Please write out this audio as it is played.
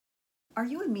Are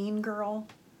you a mean girl?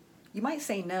 You might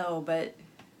say no, but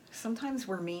sometimes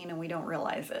we're mean and we don't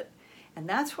realize it. And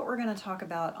that's what we're going to talk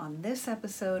about on this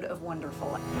episode of Wonderful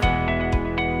Life.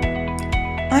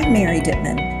 I'm Mary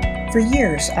Dittman. For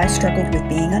years, I struggled with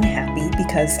being unhappy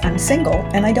because I'm single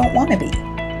and I don't want to be.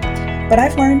 But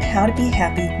I've learned how to be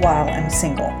happy while I'm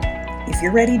single. If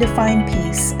you're ready to find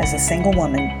peace as a single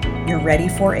woman, you're ready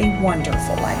for a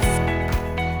wonderful life.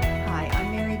 Hi,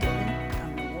 I'm Mary Dittman.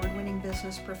 I'm an award-winning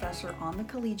business professor on the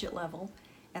collegiate level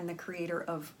and the creator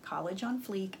of College on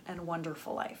Fleek and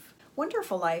Wonderful Life.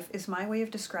 Wonderful Life is my way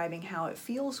of describing how it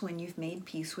feels when you've made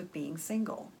peace with being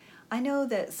single. I know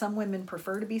that some women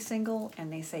prefer to be single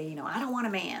and they say, I don't want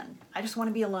a man. I just want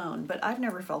to be alone. But I've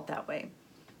never felt that way.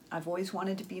 I've always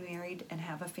wanted to be married and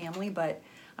have a family, but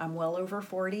I'm well over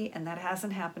 40 and that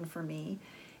hasn't happened for me.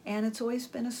 And it's always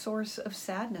been a source of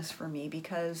sadness for me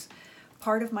because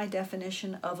part of my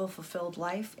definition of a fulfilled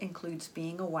life includes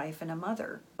being a wife and a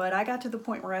mother. But I got to the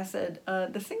point where I said,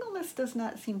 the singleness does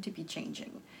not seem to be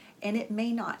changing, and it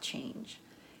may not change.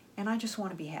 And I just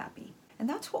want to be happy. And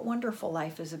that's what Wonderful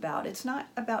Life is about. It's not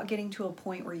about getting to a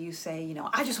point where you say,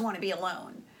 I just want to be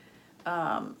alone.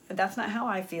 That's not how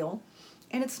I feel.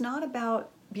 And it's not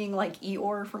about being like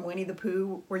Eeyore from Winnie the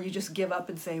Pooh, where you just give up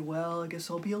and say, well, I guess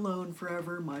I'll be alone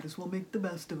forever. Might as well make the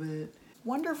best of it.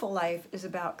 Wonderful Life is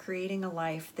about creating a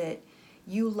life that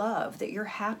you love, that you're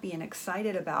happy and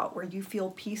excited about, where you feel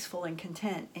peaceful and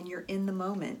content and you're in the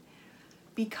moment.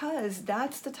 Because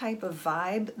that's the type of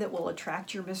vibe that will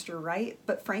attract your Mr. Right.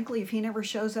 But frankly, if he never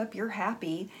shows up, you're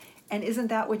happy. And isn't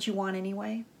that what you want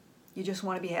anyway? You just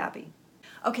want to be happy.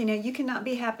 Okay, now you cannot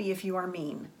be happy if you are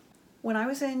mean. When I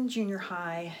was in junior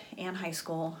high and high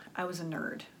school, I was a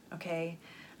nerd, okay?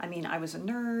 I was a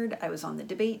nerd. I was on the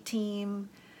debate team.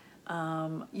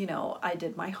 I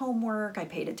did my homework. I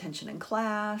paid attention in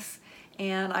class.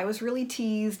 And I was really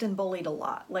teased and bullied a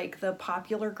lot. Like the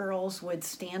popular girls would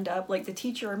stand up. Like the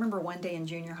teacher, I remember one day in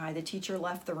junior high, the teacher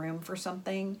left the room for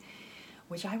something,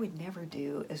 which I would never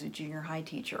do as a junior high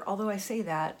teacher. Although I say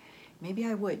that, maybe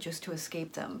I would just to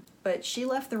escape them. But she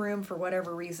left the room for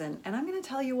whatever reason. And I'm going to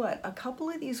tell you what, a couple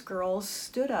of these girls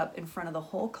stood up in front of the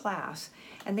whole class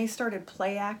and they started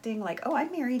play acting like, oh,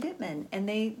 I'm Mary Dittman. And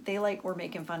they were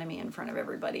making fun of me in front of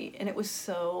everybody. And it was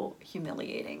so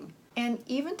humiliating. And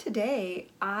even today,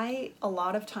 I a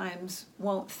lot of times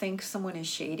won't think someone is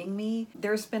shading me.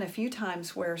 There's been a few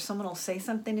times where someone will say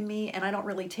something to me and I don't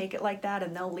really take it like that,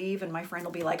 and they'll leave and my friend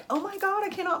will be like, oh my God, I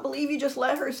cannot believe you just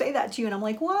let her say that to you. And I'm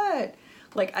like, what?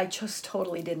 Like, I just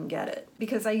totally didn't get it.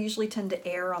 Because I usually tend to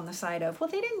err on the side of, well,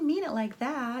 they didn't mean it like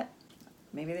that.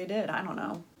 Maybe they did, I don't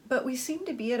know. But we seem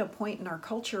to be at a point in our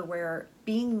culture where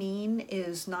being mean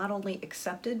is not only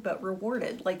accepted but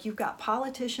rewarded. Like you've got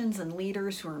politicians and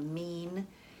leaders who are mean.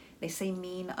 They say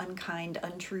mean, unkind,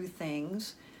 untrue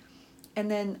things. And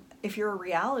then if you're a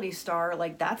reality star,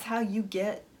 like that's how you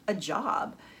get a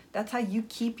job. That's how you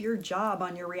keep your job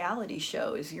on your reality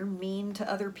show is you're mean to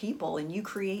other people and you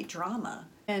create drama.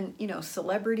 And,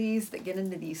 celebrities that get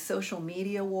into these social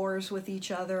media wars with each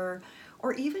other,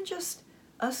 or even just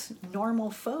us normal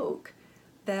folk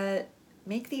that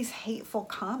make these hateful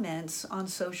comments on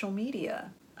social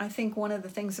media. I think one of the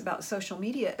things about social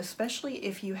media, especially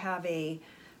if you have a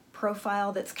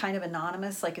profile that's kind of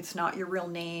anonymous, like it's not your real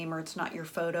name or it's not your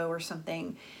photo or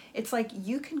something, it's like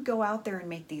you can go out there and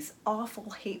make these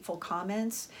awful, hateful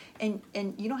comments and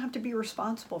you don't have to be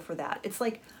responsible for that. It's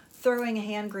like throwing a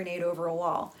hand grenade over a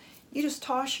wall. You just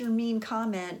toss your mean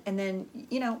comment and then,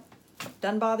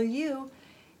 doesn't bother you.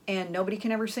 And nobody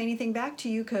can ever say anything back to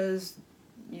you because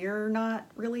you're not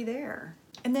really there.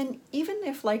 And then even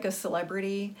if like a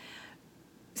celebrity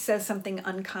says something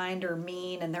unkind or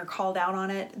mean and they're called out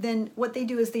on it, then what they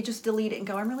do is they just delete it and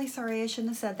go, I'm really sorry, I shouldn't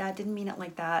have said that, didn't mean it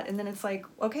like that. And then it's like,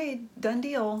 okay, done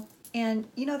deal. And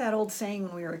you know that old saying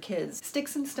when we were kids,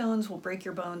 sticks and stones will break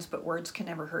your bones, but words can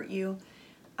never hurt you.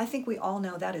 I think we all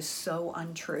know that is so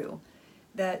untrue.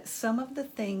 That some of the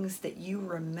things that you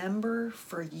remember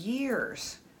for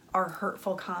years are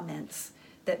hurtful comments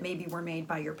that maybe were made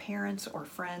by your parents or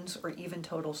friends or even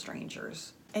total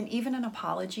strangers. And even an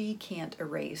apology can't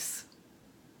erase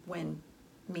when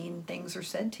mean things are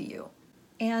said to you.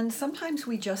 And sometimes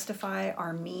we justify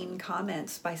our mean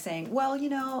comments by saying, well,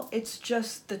 it's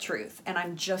just the truth and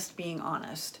I'm just being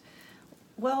honest.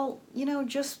 Well,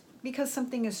 just because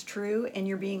something is true and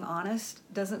you're being honest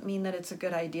doesn't mean that it's a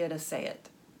good idea to say it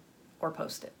or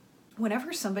post it.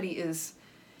 Whenever somebody is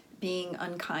being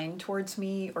unkind towards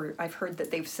me, or I've heard that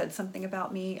they've said something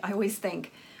about me, I always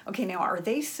think, okay, now are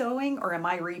they sowing or am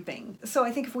I reaping? So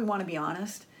I think if we want to be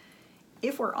honest,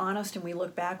 if we're honest and we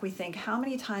look back, we think, how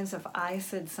many times have I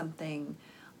said something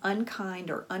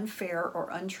unkind or unfair or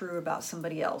untrue about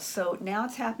somebody else. So now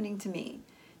it's happening to me.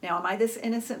 Now, am I this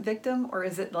innocent victim, or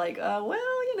is it like,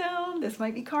 this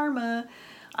might be karma.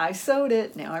 I sowed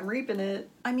it, now I'm reaping it.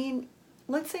 I mean,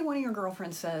 let's say one of your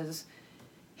girlfriends says,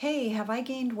 hey, have I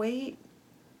gained weight?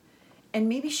 And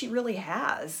maybe she really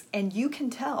has, and you can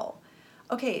tell.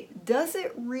 Okay, does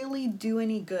it really do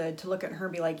any good to look at her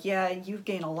and be like, yeah, you've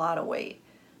gained a lot of weight?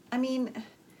 I mean,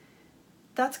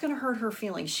 that's going to hurt her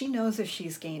feelings. She knows if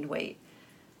she's gained weight.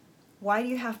 Why do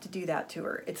you have to do that to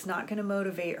her? It's not going to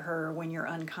motivate her when you're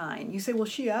unkind. You say, well,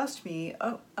 she asked me.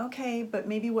 Oh, okay, but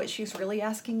maybe what she's really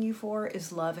asking you for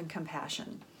is love and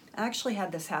compassion. I actually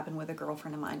had this happen with a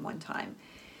girlfriend of mine one time.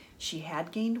 She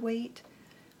had gained weight.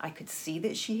 I could see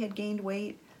that she had gained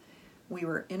weight. We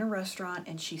were in a restaurant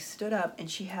and she stood up and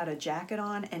she had a jacket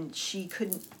on and she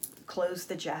couldn't close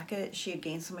the jacket. She had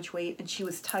gained so much weight and she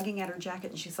was tugging at her jacket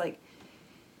and she's like,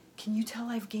 can you tell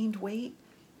I've gained weight?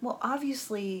 Well,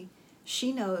 obviously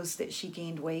she knows that she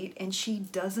gained weight and she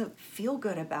doesn't feel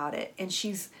good about it. And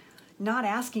she's not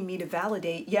asking me to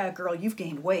validate, yeah, girl, you've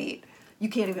gained weight. You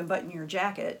can't even button your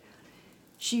jacket.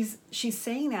 She's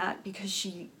saying that because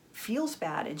she feels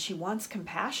bad and she wants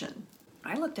compassion.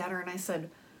 I looked at her and I said,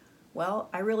 well,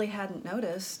 I really hadn't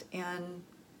noticed, and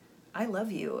I love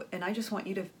you, and I just want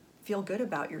you to feel good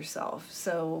about yourself.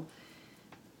 So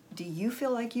do you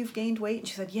feel like you've gained weight? And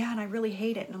she said, yeah, and I really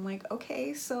hate it. And I'm like,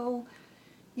 okay, so,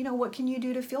 what can you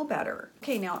do to feel better?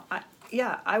 Okay, now,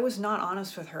 I was not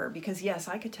honest with her because, yes,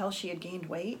 I could tell she had gained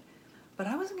weight, but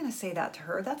I wasn't going to say that to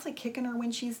her. That's like kicking her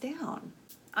when she's down.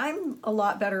 I'm a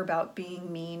lot better about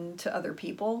being mean to other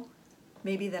people,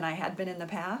 maybe than I had been in the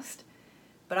past.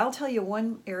 But I'll tell you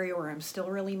one area where I'm still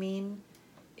really mean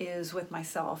is with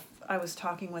myself. I was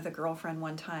talking with a girlfriend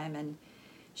one time and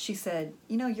she said,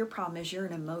 your problem is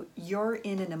you're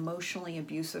in an emotionally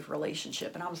abusive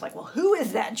relationship. And I was like, well, who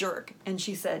is that jerk? And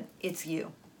she said, it's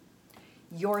you.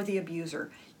 You're the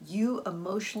abuser. You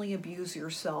emotionally abuse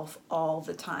yourself all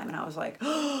the time. And I was like,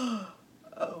 oh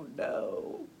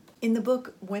no. In the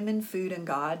book Women, Food, and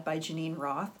God by Janine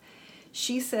Roth,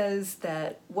 she says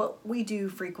that what we do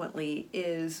frequently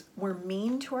is we're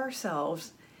mean to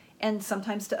ourselves and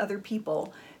sometimes to other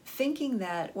people, thinking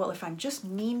that, well, if I'm just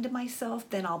mean to myself,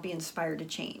 then I'll be inspired to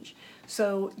change.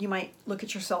 So you might look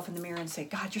at yourself in the mirror and say,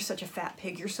 God, you're such a fat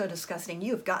pig. You're so disgusting.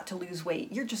 You have got to lose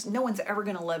weight. No one's ever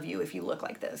going to love you if you look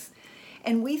like this.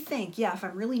 And we think, yeah, if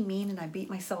I'm really mean and I beat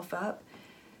myself up,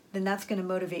 then that's going to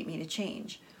motivate me to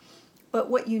change. But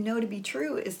what you know to be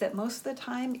true is that most of the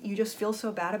time you just feel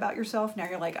so bad about yourself. Now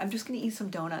you're like, I'm just going to eat some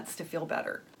donuts to feel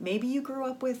better. Maybe you grew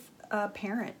up with a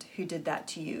parent who did that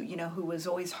to you, who was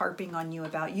always harping on you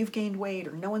about you've gained weight,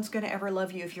 or no one's going to ever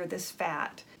love you if you're this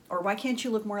fat, or why can't you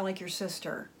look more like your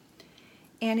sister?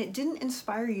 And it didn't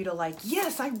inspire you to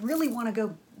yes, I really want to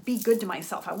go be good to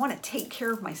myself. I want to take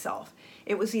care of myself.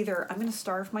 It was either I'm going to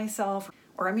starve myself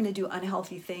or I'm going to do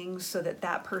unhealthy things so that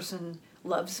that person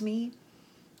loves me.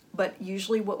 But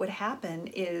usually what would happen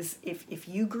is if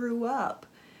you grew up,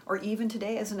 or even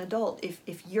today as an adult,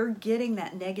 if you're getting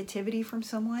that negativity from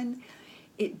someone,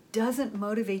 it doesn't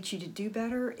motivate you to do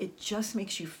better. It just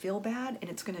makes you feel bad, and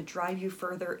it's going to drive you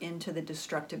further into the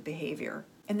destructive behavior.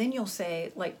 And then you'll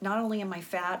say, not only am I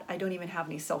fat, I don't even have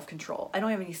any self-control. I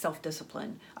don't have any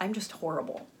self-discipline. I'm just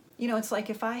horrible. It's like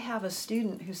if I have a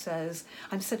student who says,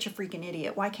 I'm such a freaking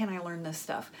idiot. Why can't I learn this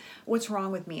stuff? What's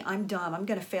wrong with me? I'm dumb. I'm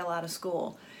going to fail out of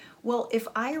school. Well, if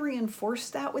I reinforce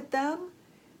that with them,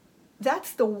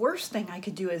 that's the worst thing I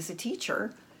could do as a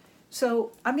teacher.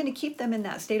 So I'm going to keep them in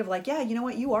that state of yeah, you know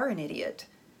what? You are an idiot.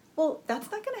 Well, that's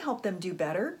not going to help them do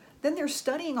better. Then they're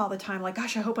studying all the time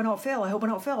gosh, I hope I don't fail. I hope I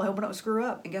don't fail. I hope I don't screw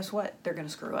up. And guess what? They're going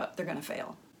to screw up. They're going to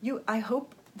fail. I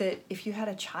hope that if you had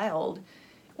a child,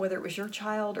 whether it was your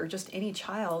child or just any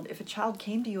child, if a child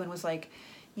came to you and was like,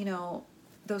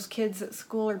 those kids at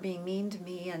school are being mean to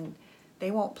me and they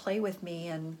won't play with me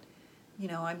and,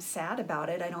 I'm sad about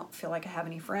it. I don't feel like I have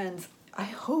any friends. I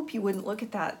hope you wouldn't look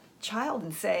at that child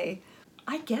and say,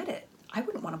 I get it. I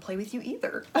wouldn't want to play with you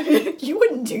either. I mean, you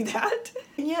wouldn't do that.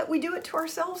 And yet we do it to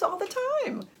ourselves all the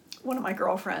time. One of my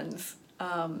girlfriends,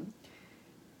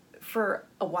 for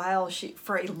a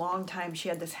long time, she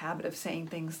had this habit of saying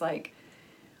things like,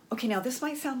 okay, now this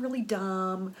might sound really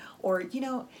dumb, or,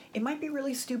 it might be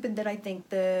really stupid that I think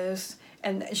this.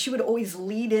 And she would always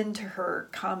lead into her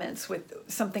comments with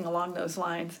something along those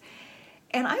lines.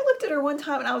 And I looked at her one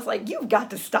time and I was like, you've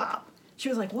got to stop. She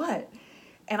was like, what?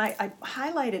 And I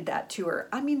highlighted that to her.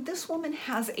 I mean, this woman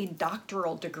has a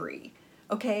doctoral degree,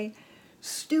 okay?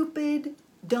 Stupid,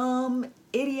 dumb,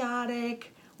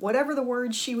 idiotic, whatever the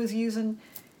words she was using.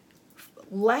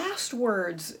 Last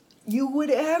words you would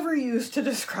ever use to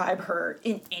describe her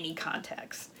in any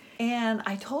context. And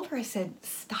I told her, I said,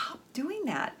 stop doing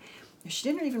that. She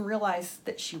didn't even realize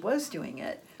that she was doing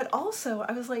it. But also,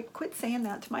 I was like, quit saying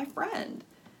that to my friend.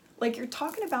 Like, you're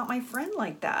talking about my friend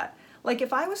like that. Like,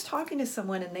 if I was talking to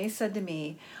someone and they said to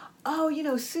me, oh, you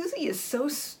know, Susie is so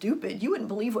stupid, you wouldn't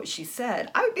believe what she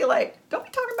said, I would be like, don't be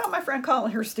talking about my friend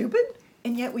calling her stupid.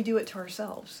 And yet we do it to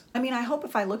ourselves. I mean, I hope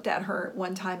if I looked at her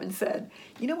one time and said,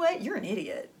 you know what, you're an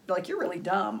idiot. Like, you're really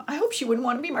dumb. I hope she wouldn't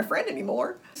want to be my friend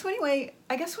anymore. So anyway,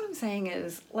 I guess what I'm saying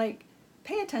is, like,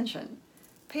 pay attention.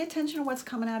 Pay attention to what's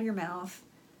coming out of your mouth.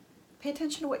 Pay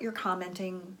attention to what you're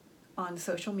commenting on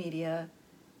social media.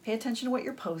 Pay attention to what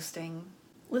you're posting.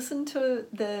 Listen to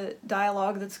the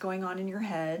dialogue that's going on in your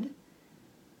head.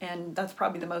 And that's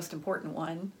probably the most important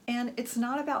one. And it's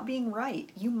not about being right.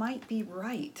 You might be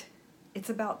right. It's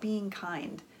about being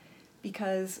kind.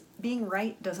 Because being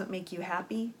right doesn't make you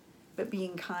happy, but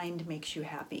being kind makes you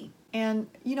happy. And,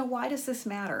 you know, why does this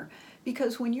matter?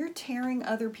 Because when you're tearing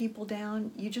other people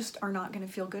down, you just are not going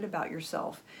to feel good about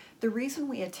yourself. The reason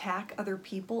we attack other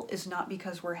people is not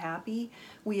because we're happy.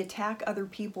 We attack other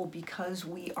people because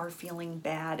we are feeling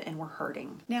bad and we're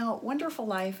hurting. Now, Wonderful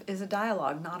Life is a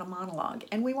dialogue, not a monologue,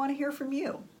 and we want to hear from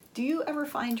you. Do you ever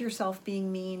find yourself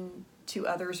being mean to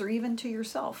others or even to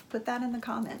yourself? Put that in the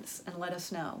comments and let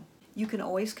us know. You can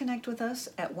always connect with us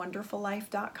at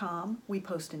wonderfullife.com. We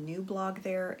post a new blog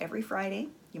there every Friday.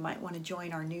 You might want to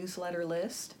join our newsletter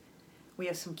list. We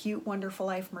have some cute Wonderful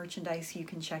Life merchandise you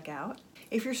can check out.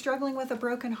 If you're struggling with a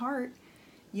broken heart,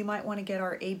 you might want to get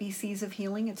our ABCs of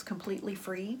Healing. It's completely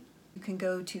free. You can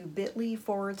go to bit.ly/ABCs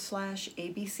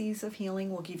of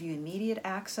Healing. We'll give you immediate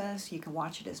access. You can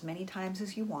watch it as many times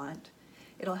as you want.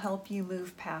 It'll help you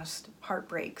move past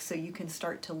heartbreak so you can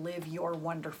start to live your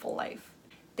wonderful life.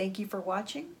 Thank you for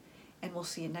watching, and we'll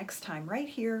see you next time right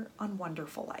here on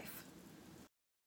Wonderful Life.